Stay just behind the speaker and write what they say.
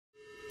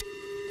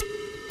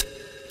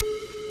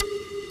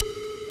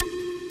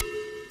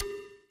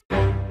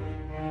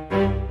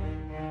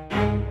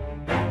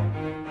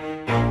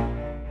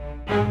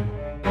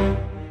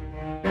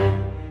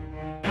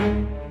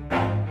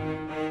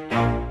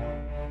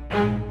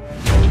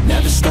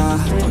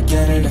stop or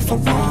get it if I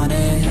want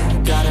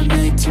it. Gotta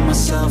make to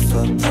myself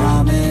a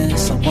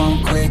promise. I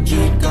won't quit,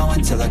 keep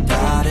going till I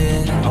got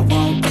it. I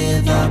won't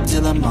give up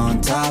till I'm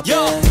on top.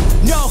 Yo,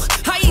 no,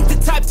 I ain't the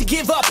type to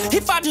give up.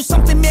 If I do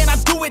something, man, I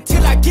do it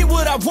till I get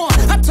what I want.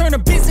 I turn a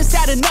business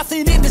out of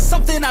nothing into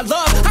something I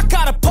love. I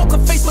got a poker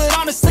face, but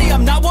honestly,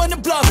 I'm not one to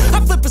bluff. I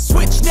flip a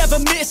switch, never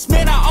miss,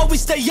 man, I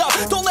always stay up.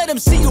 Don't let them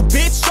see you,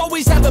 bitch,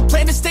 always have a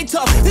plan to stay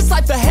tough. This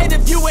life ahead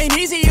of you ain't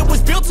easy, it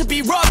was built to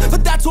be rough.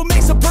 But that's what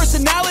makes a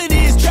personality,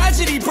 is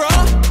tragedy,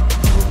 bruh.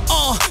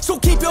 So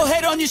keep your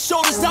head on your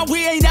shoulders. Now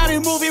we ain't out here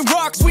moving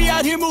rocks, we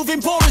out here moving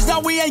boulders. Now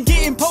we ain't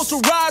getting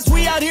posterized,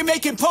 we out here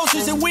making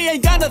posters. And we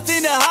ain't got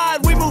nothing to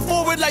hide, we move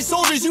forward like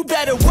soldiers. You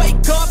better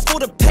wake up for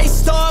the pay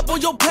stub, or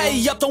you'll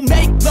pay up. Don't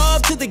make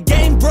love to the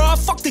game, bruh,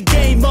 fuck the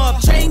game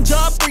up. Change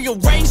up,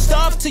 rearrange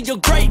stuff to your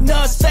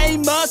greatness.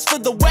 Famous for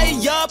the way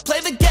up, play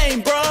the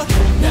game,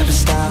 bruh. Never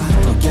stop,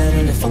 I'll get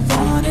it if I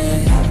want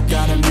it.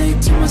 Gotta make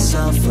to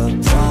myself a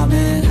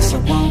promise. I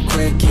won't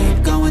quit,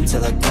 keep going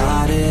till I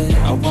got it.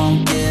 I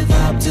won't give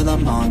up till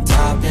I'm on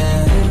top,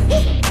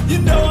 yeah. You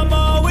know I'm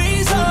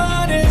always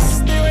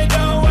honest, there ain't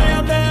no way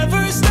I'm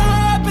ever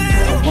stopping.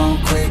 I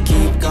won't quit,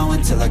 keep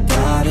going till I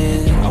got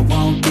it. I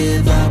won't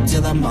give up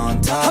till I'm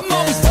on top, I'm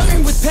always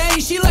flirting with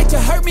pain, she like to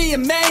hurt me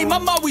and maim.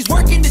 I'm always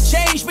working to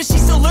change, but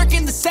she's still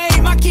lurking the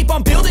same. I keep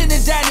on building a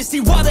dynasty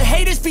while the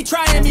haters be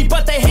trying me.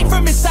 But they hate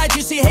from inside,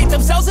 you see, hate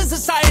themselves in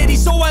society.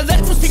 So I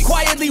let them speak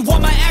quietly while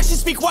my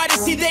actions speak wider.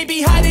 See, they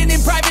be hiding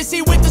in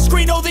privacy with the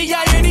screen, oh the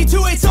irony.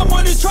 To hate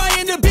someone who's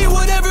trying to be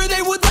whatever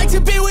they would like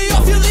to be. We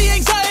all feel the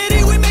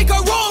anxiety, we make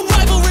our own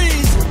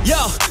rivalries.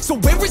 Yo, so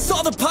where is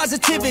all the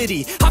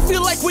positivity? I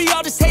feel like we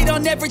all just hate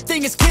on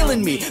everything, it's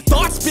killing me.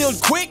 Thoughts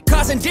build quick,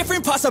 causing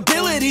different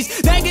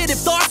possibilities. Negative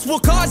thoughts will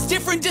cause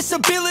different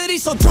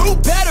disabilities. So do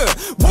better,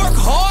 work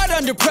hard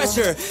under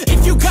pressure.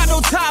 If you got no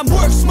time,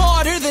 work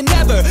smarter than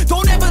ever.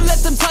 Don't ever let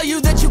them tell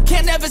you that you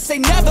can't never say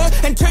never.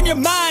 And turn your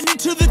mind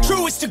into the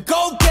truest of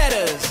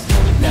go-getters.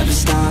 Never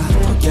stop,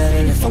 I'll get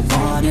it if I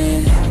want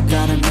it.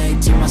 Gotta make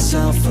to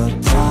myself a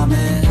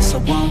promise. I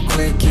won't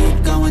quit,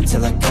 keep going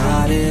till I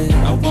got it.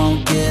 I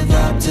won't give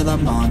up till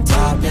I'm on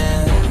top,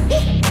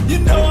 yeah. You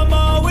know I'm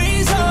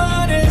always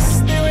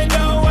honest, there ain't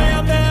no way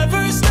I'm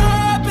ever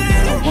stopping.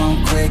 I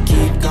won't quit,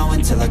 keep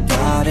going till I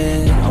got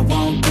it. I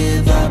won't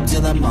give up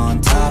till I'm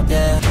on top,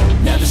 yeah.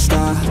 Never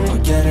stop, I'll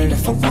get it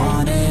if I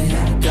want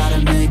it.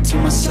 Gotta make to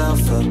myself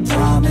a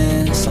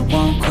promise. I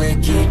won't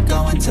quit, keep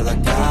going till I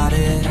got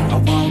it. I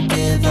won't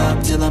give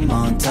up till I'm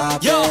on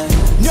top, Yo, yeah.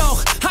 no,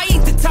 I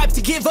ain't the type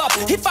to give up.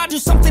 If I do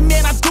something,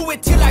 man, I do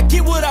it till I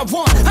get what I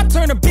want. I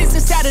turn a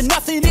business out of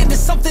nothing into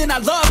something I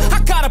love. I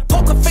got a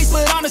poker face,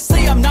 but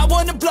honestly, I'm not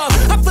one to bluff.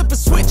 I flip a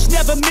switch,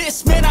 never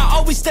miss, man, I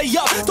always stay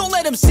up. Don't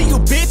let them see you,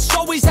 bitch,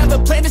 always have a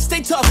plan to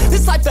stay tough.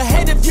 This life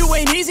ahead of you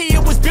ain't easy,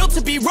 it was built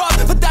to be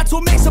rough. But that's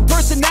what makes a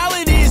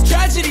personality, is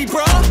tragedy,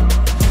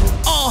 bruh.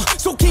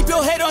 So keep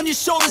your head on your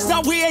shoulders.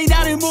 Now we ain't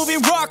out here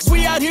moving rocks,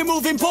 we out here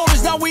moving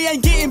boulders. Now we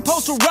ain't getting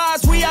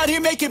posterized, we out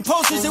here making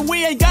posters. And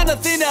we ain't got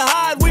nothing to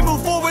hide, we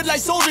move forward like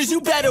soldiers.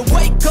 You better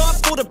wake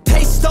up for the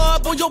pay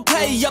stub, or you'll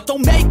pay up.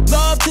 Don't make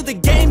love to the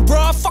game,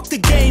 bruh, fuck the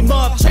game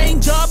up.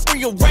 Change up,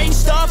 rearrange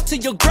stuff to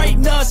your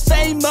greatness.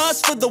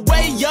 Famous for the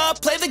way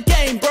up, play the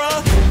game,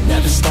 bruh.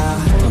 Never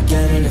stop, I'll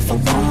get it if I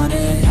want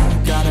it.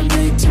 Gotta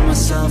make to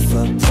myself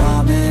a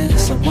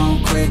promise. I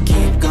won't quit,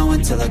 keep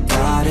going till I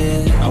got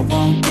it. I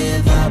won't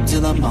give up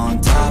till I'm on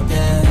top,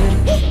 yeah.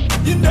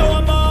 You know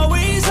I'm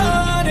always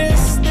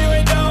honest, there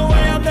ain't no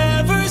way I'm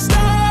ever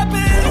stopping.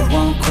 I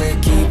won't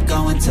quit, keep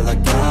going till I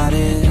got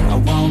it. I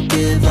won't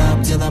give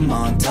up till I'm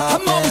on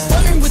top, I'm always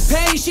flirting with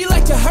pain, she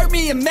like to hurt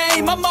me and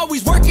maim. I'm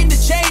always working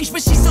to change,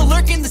 but she's still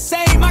lurking the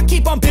same. I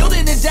keep on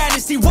building a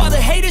dynasty while the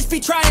haters be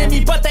trying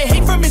me. But they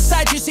hate from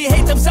inside, you see,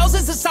 hate themselves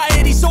in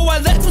society. So I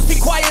let them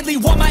speak quietly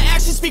while my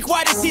actions speak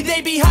wider. See,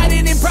 they be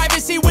hiding in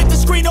privacy with the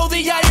screen, oh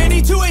the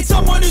irony. To hate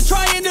someone who's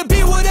trying to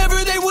be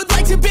whatever they would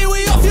like to be.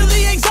 We all feel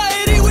the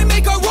anxiety, we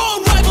make our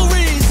own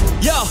rivalries.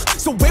 Yo,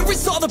 so where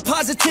is all the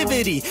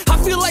positivity? I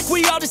feel like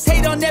we all just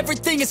hate on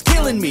everything, it's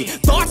killing me.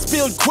 Thoughts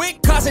build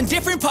quick, causing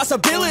different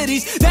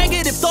possibilities.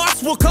 Negative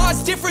thoughts will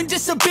cause different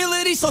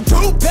disabilities. So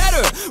do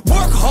better,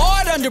 work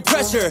hard under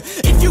pressure.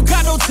 If you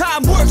got no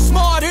time, work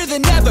smarter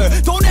than ever.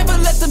 Don't ever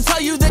let them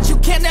tell you that you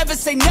can't never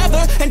say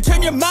never. And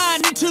turn your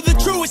mind into the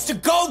truest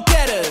of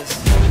go-getters.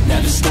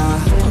 Never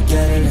stop, I'll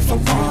get it if I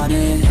want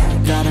it.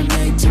 Gotta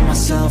make to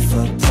myself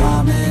a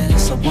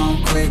promise. I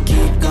won't quit,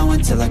 keep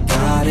going till I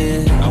got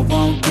it. I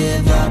won't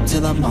give up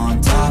till I'm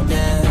on top,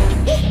 yeah.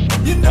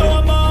 You know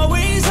I'm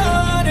always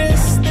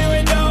honest, there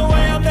ain't no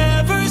way I'm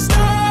ever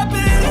stopping.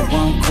 I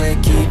won't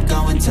quit, keep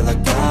going till I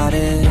got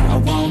it. I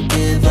won't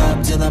give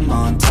up till I'm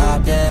on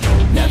top, yeah.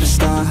 Never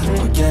stop,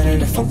 I'll get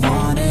it if I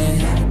want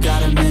it.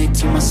 Gotta make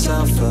to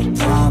myself a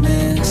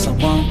promise. I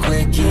won't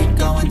quit, keep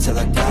going till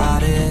I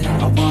got it.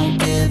 I won't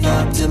give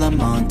up till I'm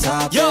on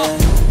top, Yo, yeah.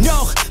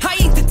 no, I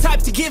ain't the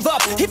type to give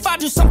up. If I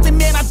do something,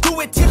 man, I do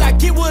it till I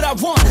get what I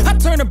want. I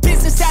turn a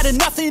business out of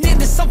nothing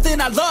into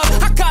something I love.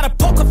 I got a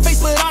poker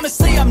face, but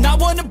honestly, I'm not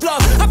one to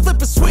bluff. I flip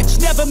flip a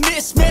switch, never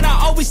miss, man,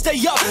 I always stay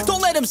up.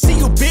 Don't let them see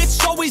you,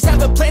 bitch, always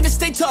have a plan to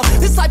stay tough.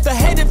 This life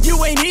ahead of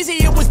you ain't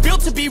easy, it was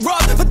built to be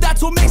rough. But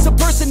that's what makes a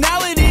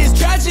personality, is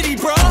tragedy,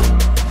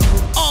 bruh.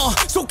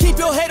 So keep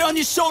your head on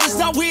your shoulders.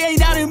 Now we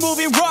ain't out here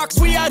moving rocks,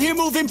 we out here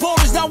moving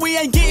boulders. Now we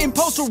ain't getting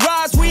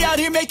posterized, we out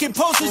here making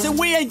posters. And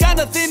we ain't got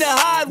nothing to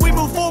hide, we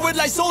move forward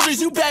like soldiers.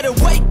 You better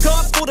wake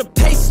up for the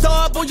pay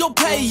stub, or you'll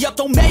pay up.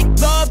 Don't make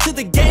love to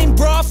the game,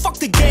 bruh, fuck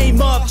the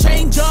game up.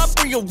 Change up,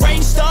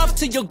 rearrange stuff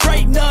to your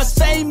greatness.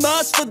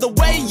 Famous for the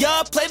way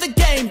up, play the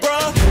game,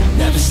 bruh.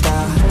 Never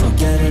stop, I'll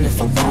get it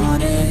if I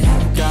want it.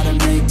 Gotta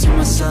make to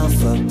myself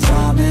a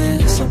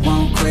promise. I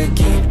won't quit,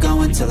 keep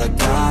going till I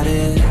got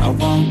it. I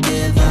won't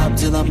give up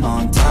till I'm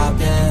on top,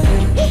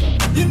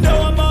 yeah. You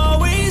know I'm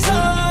always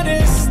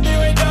honest,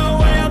 there ain't no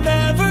way I'm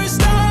ever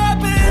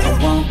stopping. I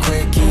won't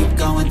quit, keep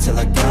going till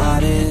I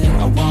got it.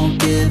 I won't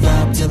give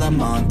up till I'm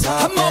on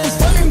top, I'm always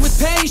flirting with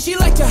pain, she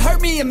like to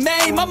hurt me and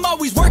maim. I'm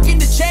always working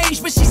to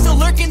change, but she's still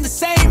lurking the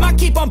same. I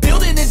keep on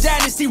building a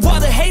dynasty while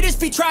the haters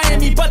be trying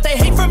me. But they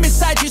hate from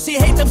inside, you see,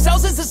 hate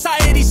themselves in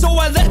society. So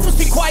I let them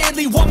speak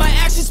quietly while my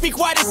actions speak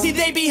wider. See,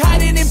 they be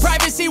hiding in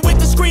privacy with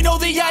the screen, oh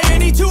the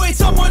irony. To hate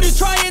someone who's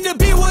trying to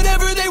be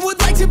whatever they would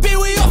like to be.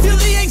 We all feel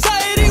the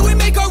anxiety, we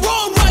make our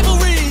own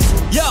rivalries.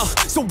 Yo,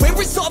 so where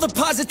is all the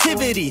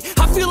positivity?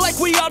 I feel like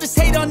we all just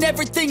hate on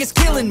everything, it's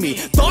killing me.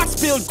 Thoughts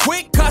build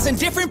quick, causing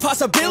different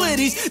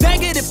possibilities.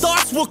 Negative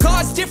thoughts will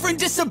cause different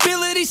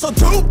disabilities. So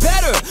do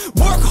better,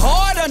 work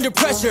hard under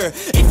pressure.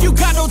 If you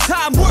got no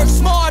time, work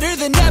smarter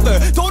than ever.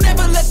 Don't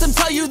ever let them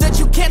tell you that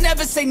you can't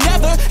never say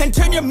never. And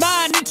turn your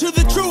mind into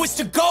the truest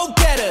to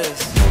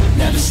go-getters.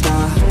 Never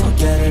stop, I'll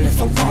get it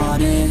if I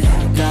want it.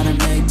 Gotta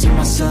make to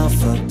myself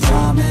a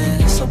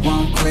promise. I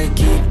won't quit,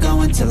 keep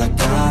going till I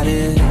got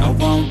it. I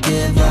won't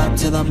give up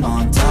till I'm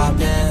on top,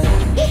 yeah.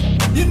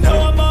 You know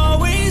I'm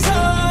always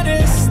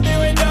honest,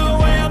 there ain't no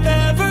way I'm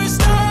ever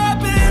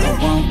stopping. I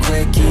won't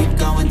quit, keep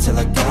going till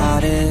I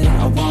got it.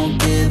 I won't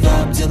give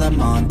up till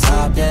I'm on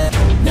top, yeah.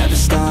 Never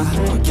stop,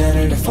 I'll get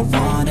it if I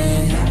want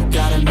it.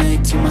 Gotta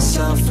make to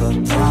myself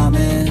a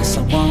promise.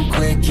 I won't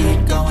quit,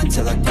 keep going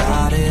till I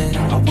got it.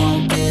 I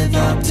won't give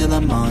up till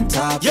I'm on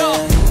top, Yo,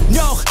 yeah.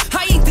 no,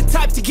 I ain't the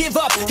type to give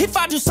up. If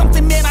I do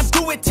something, man, I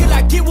do it till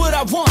I get what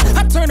I want.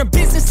 I turn a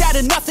business out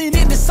of nothing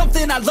into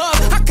something I love.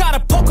 I got a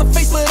poker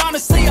face, but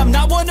honestly, I'm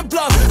not one to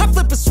bluff. I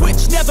flip a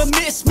switch, never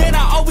miss, man,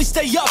 I always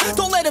stay up.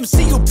 Don't let them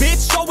see you,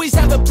 bitch, always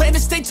have a plan to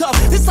stay tough.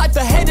 This life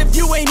ahead of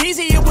you ain't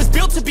easy, it was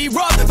built to be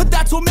rough. But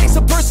that's what makes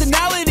a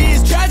personality,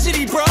 is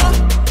tragedy,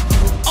 bruh.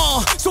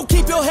 So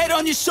keep your head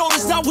on your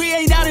shoulders. Now we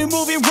ain't out here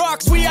moving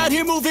rocks, we out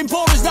here moving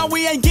boulders. Now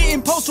we ain't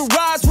getting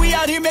posterized, we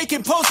out here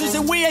making posters.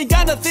 And we ain't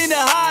got nothing to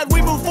hide,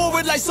 we move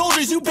forward like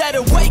soldiers. You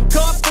better wake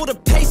up for the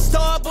pay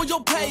stub, or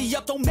you'll pay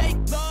up. Don't make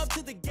love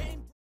to the game.